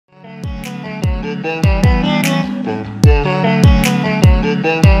Good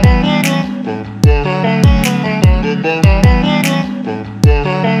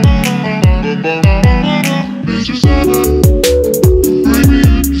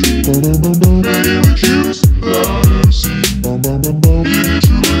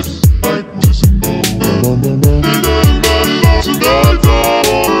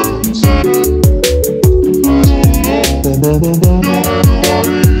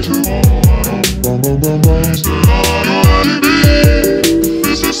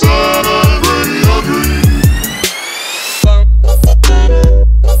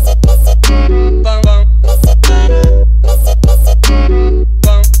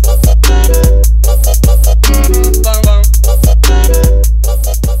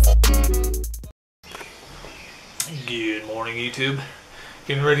morning, YouTube.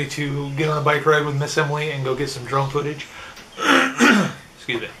 Getting ready to get on a bike ride with Miss Emily and go get some drone footage.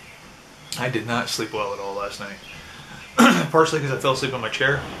 Excuse me. I did not sleep well at all last night. Partially because I fell asleep on my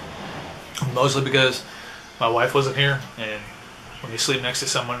chair. Mostly because my wife wasn't here, and when you sleep next to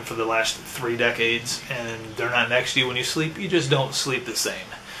someone for the last 3 decades and they're not next to you when you sleep, you just don't sleep the same.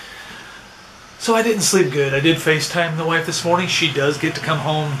 So I didn't sleep good. I did FaceTime the wife this morning. She does get to come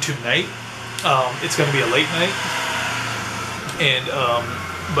home tonight. It's going to be a late night, and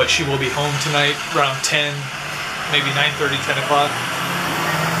but she will be home tonight around 10, maybe 9:30, 10 o'clock.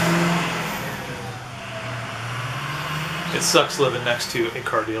 It sucks living next to a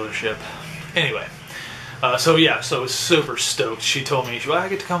car dealership. Anyway, so I was super stoked. She told me, well, I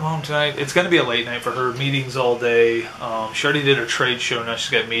get to come home tonight. It's going to be a late night for her. Meetings all day. She already did her trade show. Now she's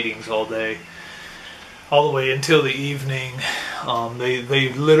got meetings all day, all the way until the evening.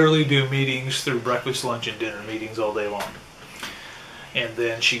 They literally do meetings through breakfast, lunch, and dinner meetings all day long. And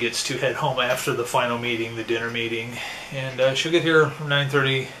then she gets to head home after the final meeting, the dinner meeting, and she'll get here from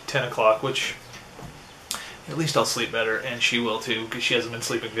 9:30, 10 o'clock, which at least I'll sleep better, and she will too, because she hasn't been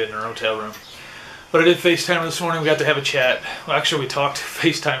sleeping good in her hotel room. But I did FaceTime her this morning. We got to have a chat. Well, actually, we talked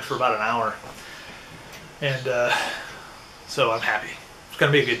FaceTime for about an hour, and so I'm happy. It's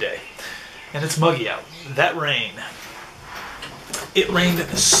going to be a good day. And it's muggy out. That rain, it rained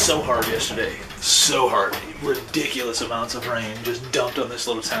so hard yesterday. So hard. Ridiculous amounts of rain just dumped on this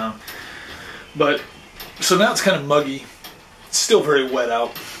little town. But, so now it's kind of muggy. It's still very wet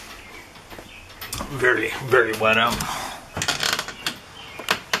out. Very, very wet out.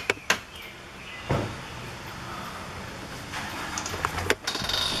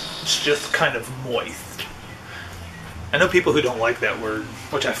 It's just kind of moist. I know people who don't like that word,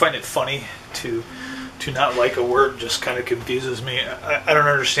 which I find it funny to not like a word. Just kind of confuses me. I don't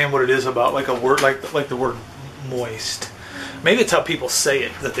understand what it is about like a word like the word moist. Maybe it's how people say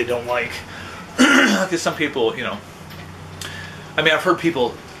it that they don't like. Because some people, you know, I mean, I've heard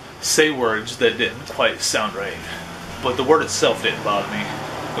people say words that didn't quite sound right, but the word itself didn't bother me.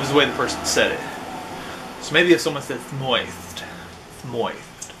 It was the way the person said it. So maybe if someone says moist,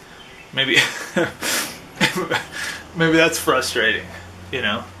 maybe maybe that's frustrating, you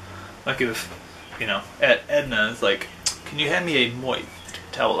know? Like if, you know, Edna is like, can you hand me a moist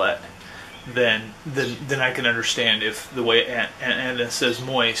towelette? Then I can understand if the way Edna says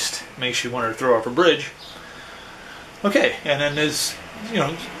moist makes you want her to throw off a bridge. Okay, and then is, you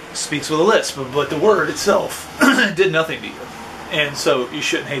know, speaks with a lisp, but the word itself did nothing to you. And so you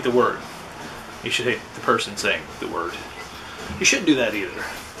shouldn't hate the word. You should hate the person saying the word. You shouldn't do that either.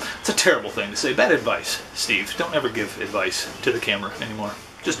 It's a terrible thing to say. Bad advice, Steve. Don't ever give advice to the camera anymore.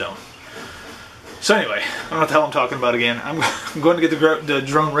 Just don't. So anyway, I don't know what the hell I'm talking about again. I'm going to get the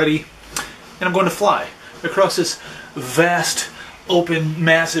drone ready, and I'm going to fly across this vast, open,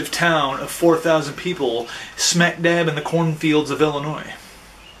 massive town of 4,000 people smack dab in the cornfields of Illinois.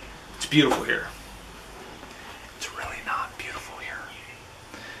 It's beautiful here. It's really not beautiful here.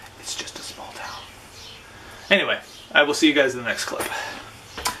 It's just a small town. Anyway, I will see you guys in the next clip.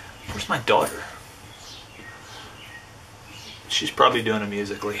 Where's my daughter? She's probably doing a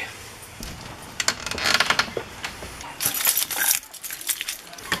Musical.ly.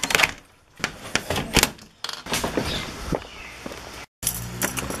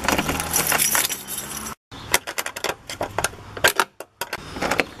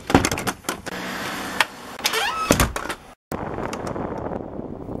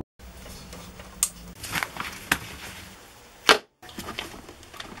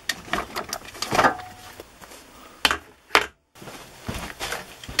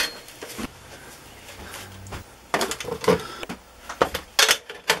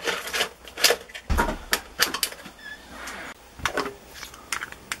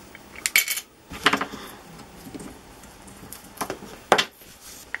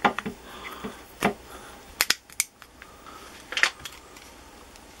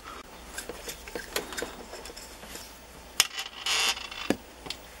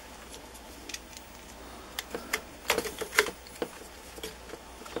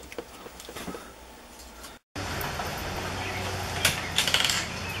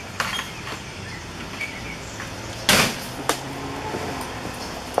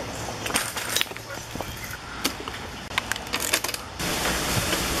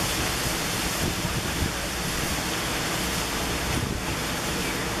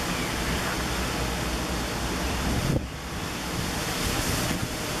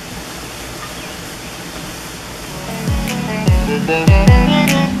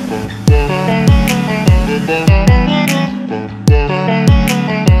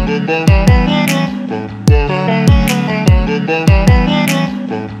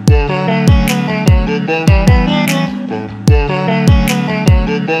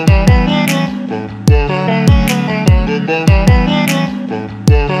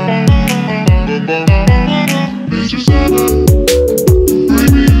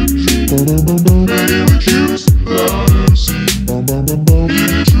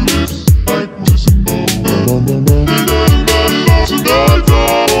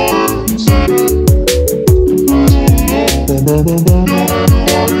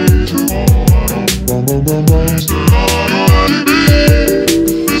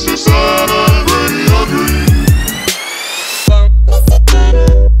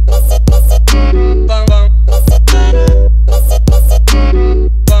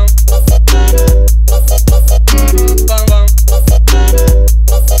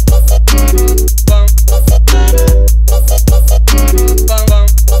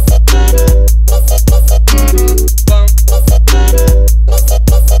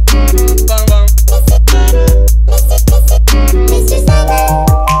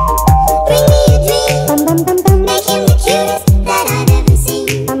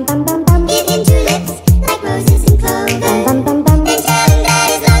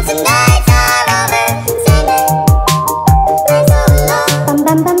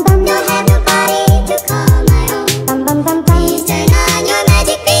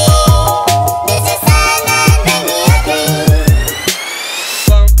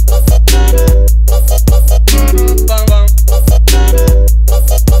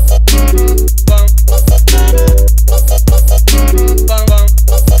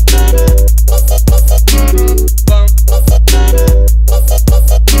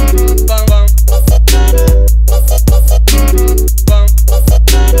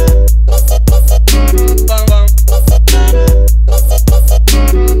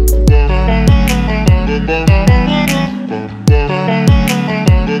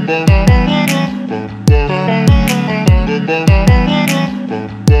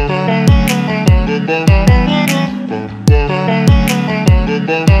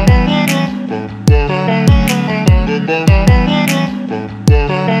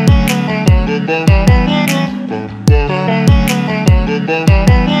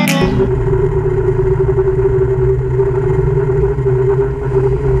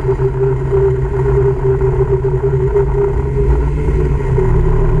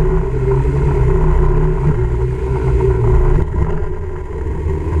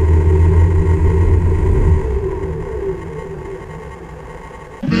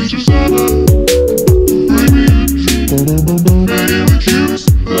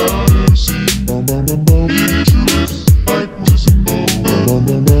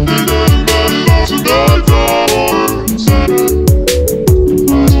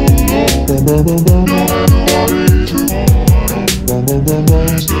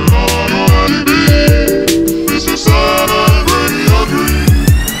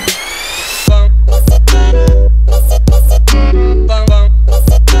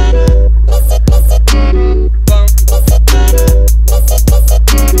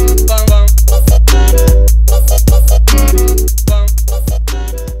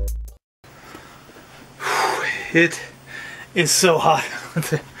 It is so hot.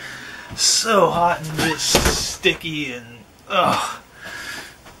 So hot and just sticky and ugh.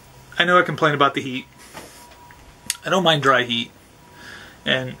 I know I complain about the heat. I don't mind dry heat.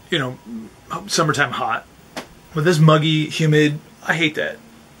 And, you know, summertime hot. But this muggy, humid, I hate that.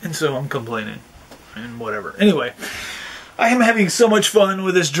 And so I'm complaining. And whatever. Anyway, I am having so much fun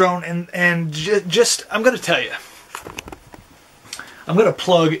with this drone and just I'm going to tell you. I'm going to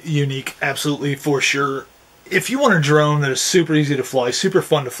plug Yuneec absolutely for sure. If you want a drone that is super easy to fly, super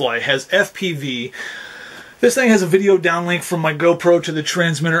fun to fly, has FPV, this thing has a video downlink from my GoPro to the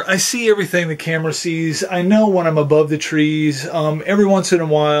transmitter. I see everything the camera sees. I know when I'm above the trees. Every once in a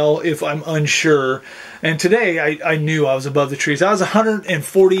while, if I'm unsure. And today, I knew I was above the trees. I was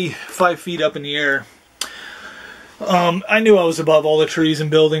 145 feet up in the air. I knew I was above all the trees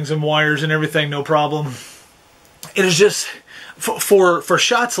and buildings and wires and everything, no problem. It is just... For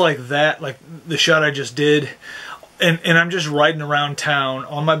shots like that, like the shot I just did, and I'm just riding around town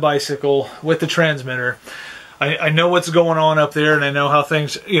on my bicycle with the transmitter, I know what's going on up there, and I know how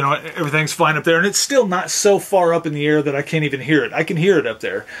things, you know, everything's fine up there, and it's still not so far up in the air that I can't even hear it. I can hear it up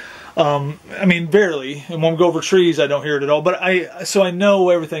there. I mean, barely, and when we go over trees, I don't hear it at all, but so I know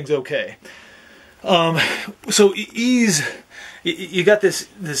everything's okay. So ease, you got this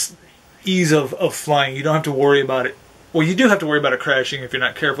ease of flying. You don't have to worry about it. Well, you do have to worry about it crashing if you're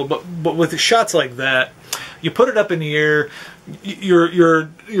not careful, but with the shots like that, you put it up in the air, your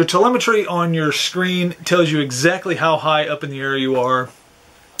telemetry on your screen tells you exactly how high up in the air you are.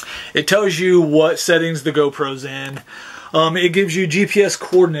 It tells you what settings the GoPro's in. It gives you GPS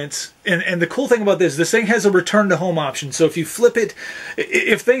coordinates, and the cool thing about this thing has a return to home option, so if you flip it,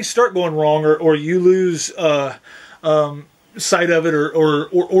 if things start going wrong or you lose sight of it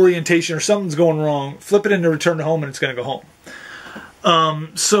or orientation or something's going wrong, flip it into return to home and it's going to go home.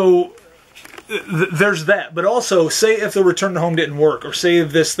 So there's that. But also, say if the return to home didn't work, or say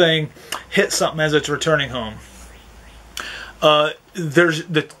if this thing hit something as it's returning home. There's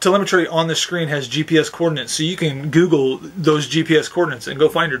the telemetry on the screen has GPS coordinates, so you can Google those GPS coordinates and go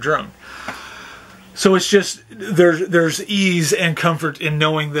find your drone. So it's just there's ease and comfort in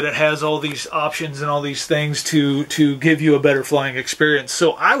knowing that it has all these options and all these things to give you a better flying experience.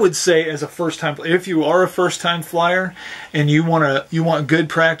 So I would say, as a first-time, if you are a first-time flyer and you want good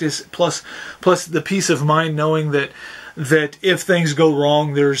practice plus the peace of mind knowing that if things go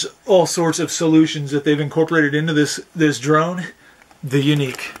wrong, there's all sorts of solutions that they've incorporated into this drone. The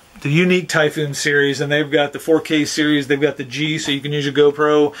Unique Typhoon series, and they've got the 4K series. They've got the G, so you can use your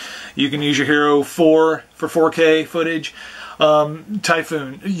GoPro. You can use your Hero 4 for 4K footage.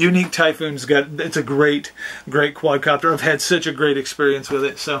 Typhoon, Unique Typhoon's it's a great quadcopter. I've had such a great experience with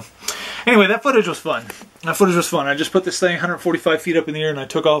it. So anyway, that footage was fun. I just put this thing 145 feet up in the air, and I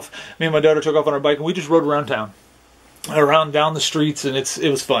took off. Me and my daughter took off on our bike, and we just rode around town, down the streets, and it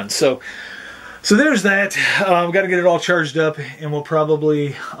was fun. So there's that. We've got to get it all charged up, and we'll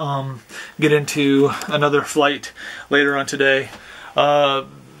probably get into another flight later on today.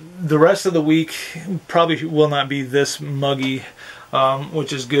 The rest of the week probably will not be this muggy,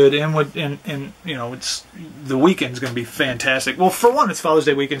 which is good. And you know, the weekend's going to be fantastic. Well, for one, it's Father's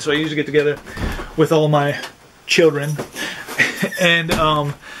Day weekend, so I usually get together with all my children, and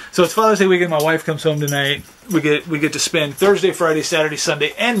so it's Father's Day weekend. My wife comes home tonight. We get to spend Thursday, Friday, Saturday,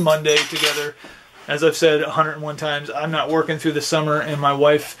 Sunday, and Monday together. As I've said 101 times, I'm not working through the summer, and my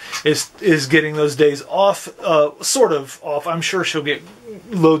wife is getting those days off, sort of off. I'm sure she'll get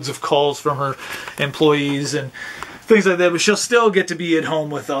loads of calls from her employees and things like that, but she'll still get to be at home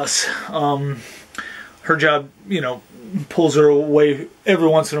with us. Her job, you know, pulls her away every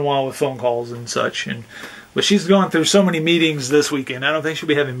once in a while with phone calls and such, but she's gone through so many meetings this weekend. I don't think she'll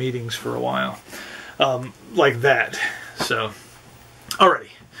be having meetings for a while like that. So, alrighty.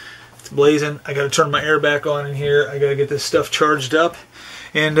 It's blazing. I got to turn my air back on in here. I got to get this stuff charged up.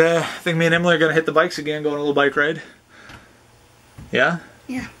 And I think me and Emily are going to hit the bikes again, go on a little bike ride. Yeah?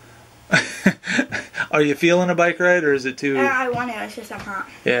 Yeah. Are you feeling a bike ride, or is it too... I want to. It's just I'm hot.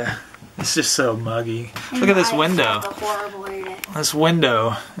 Yeah. It's just so muggy. Look at this window. This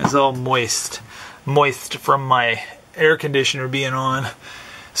window is all moist from my air conditioner being on.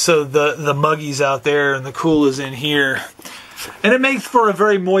 So the muggy's out there and the cool is in here. And it makes for a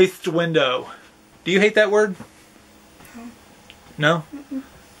very moist window. Do you hate that word? No? Mm-mm.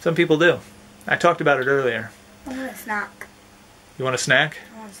 Some people do. I talked about it earlier. I want a snack. You want a snack?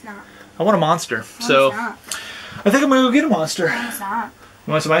 I want a snack. I want a Monster. So I think I'm going to go get a Monster. I want a snack.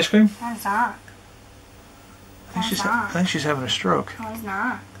 You want some ice cream? I want a snack. I think she's having a stroke. I want a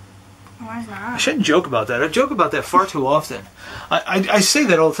snack. I shouldn't joke about that. I joke about that far too often. I say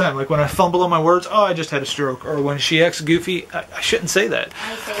that all the time. Like when I fumble on my words, oh, I just had a stroke. Or when she acts goofy, I shouldn't say that.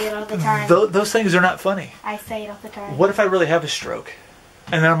 I say it all the time. Those things are not funny. I say it all the time. What if I really have a stroke?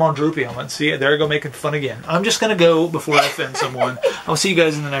 And then I'm all droopy. I'm like, see, there I go making fun again. I'm just going to go before I offend someone. I'll see you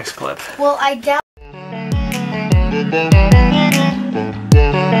guys in the next clip. Well, I doubt...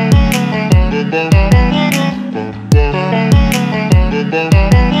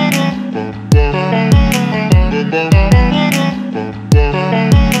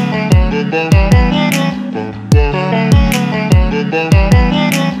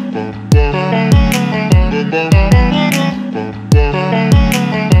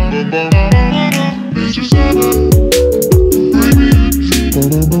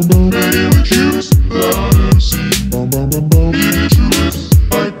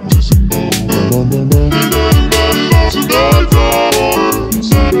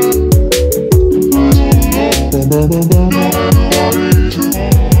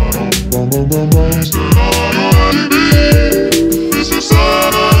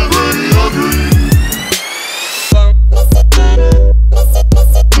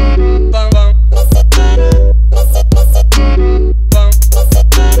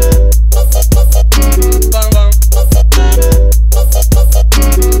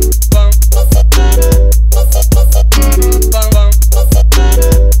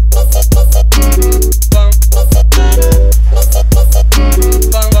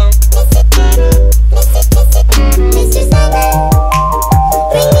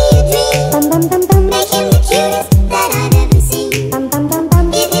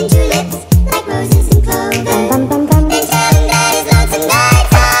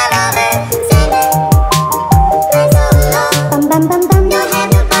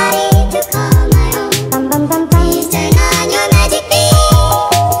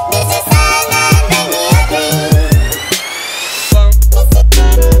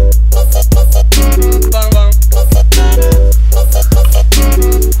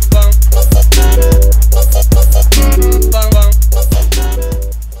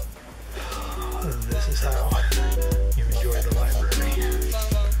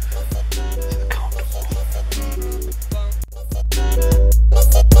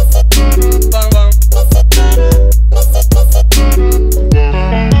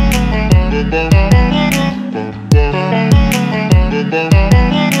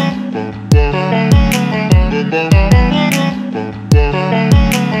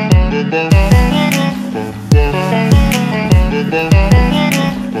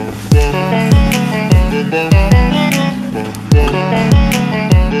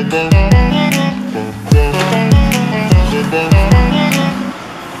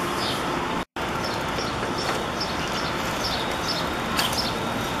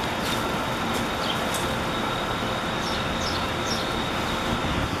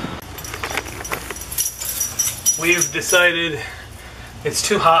 we've decided it's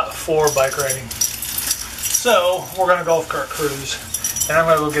too hot for bike riding. So we're gonna golf cart cruise, and I'm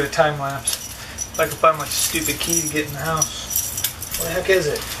gonna go get a time lapse. If I can find my stupid key to get in the house. What the heck is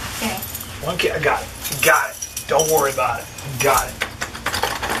it? Okay. One key. I got it. Got it. Don't worry about it. Got it.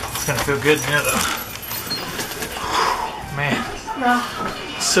 It's gonna feel good in there though. Man,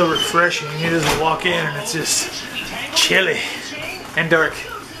 it's so refreshing. You just walk in and it's just chilly and dark.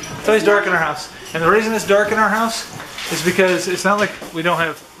 It's always dark in our house. And the reason it's dark in our house is because it's not like we don't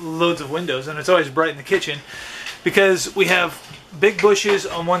have loads of windows, and it's always bright in the kitchen because we have big bushes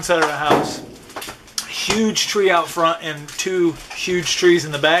on one side of the house, huge tree out front, and 2 huge trees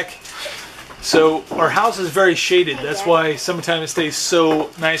in the back. So our house is very shaded. That's why summertime it stays so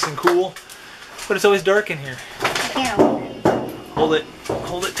nice and cool. But it's always dark in here. I can't hold it.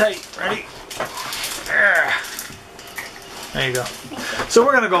 Hold it tight. Ready? There you go. So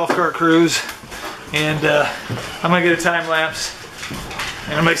we're gonna golf cart cruise, and I'm gonna get a time lapse,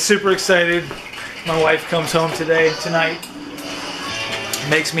 and I'm like super excited. My wife comes home tonight.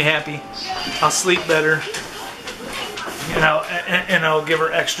 Makes me happy. I'll sleep better, and I'll give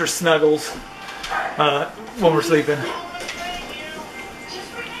her extra snuggles when we're sleeping.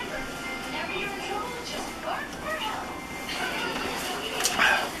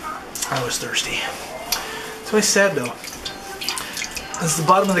 I was thirsty. It's always sad though. It's the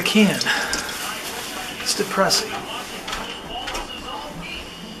bottom of the can. It's depressing.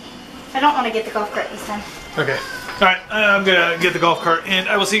 I don't want to get the golf cart this time. Okay. Alright, I'm gonna get the golf cart, and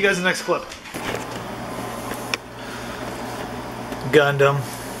I will see you guys in the next clip. Gundam.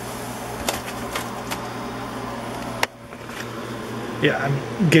 Yeah,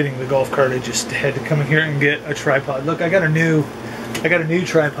 I'm getting the golf cart. I just had to come in here and get a tripod. Look, I got a new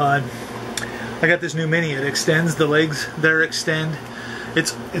tripod. I got this new mini. It extends, the legs there extend.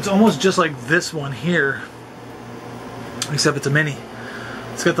 It's almost just like this one here, except it's a mini.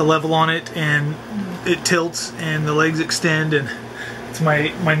 It's got the level on it, and it tilts, and the legs extend, and it's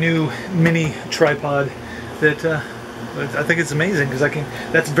my new mini tripod that I think it's amazing because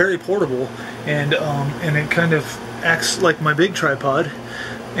that's very portable, and it kind of acts like my big tripod,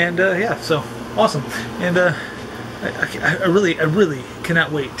 and yeah, so awesome. And I really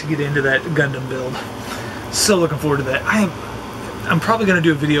cannot wait to get into that Gundam build. So looking forward to that. I'm probably going to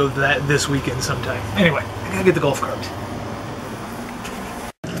do a video of that this weekend sometime. Anyway, I gotta get the golf cart.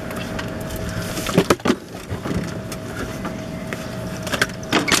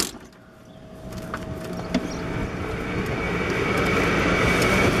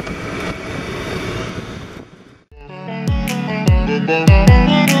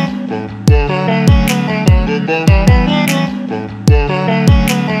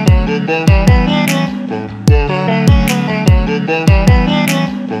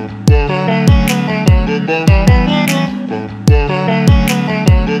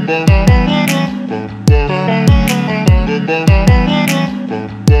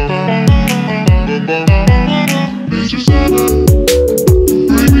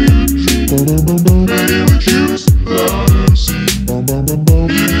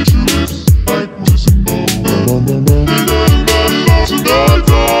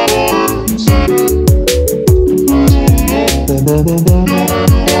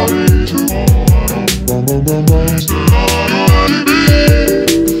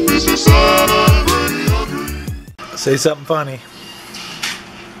 Say something funny.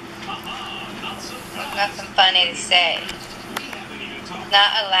 Nothing funny to say. Not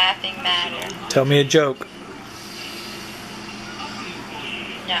a laughing matter. Tell me a joke.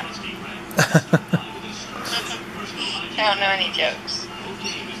 No. I don't know any jokes.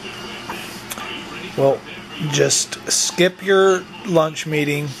 Well, just skip your lunch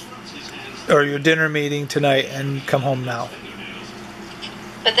meeting or your dinner meeting tonight and come home now.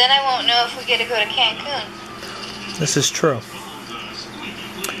 But then I won't know if we get to go to Cancun. This is true.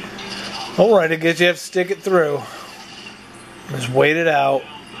 Alright, I guess you have to stick it through. Just wait it out.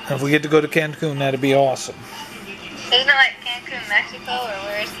 If we get to go to Cancun, that'd be awesome. Isn't it like Cancun, Mexico, or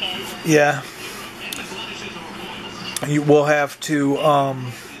where is Cancun? Yeah. We'll have to,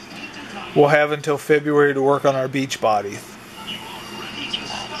 we'll have until February to work on our beach body.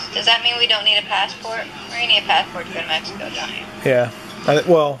 Does that mean we don't need a passport? We need a passport to go to Mexico, don't you? Yeah.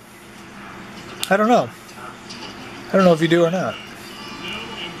 Well, I don't know. I don't know if you do or not.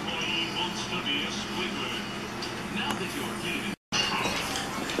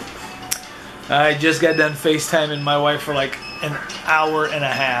 I just got done FaceTiming my wife for like an hour and a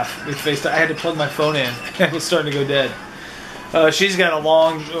half. With FaceTime, I had to plug my phone in. It was starting to go dead. She's got a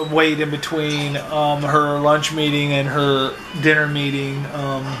long wait in between her lunch meeting and her dinner meeting.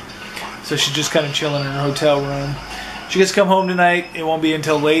 So So she's just kind of chilling in her hotel room. She gets to come home tonight. It won't be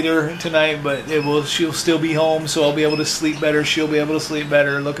until later tonight, but she'll still be home, so I'll be able to sleep better. She'll be able to sleep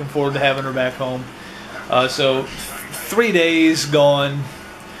better. Looking forward to having her back home. So 3 days gone.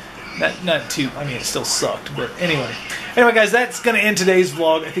 Not too. I mean, it still sucked, but anyway. Anyway, guys, that's gonna end today's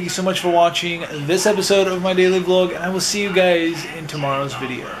vlog. Thank you so much for watching this episode of my daily vlog, and I will see you guys in tomorrow's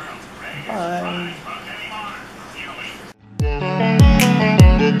video. Bye.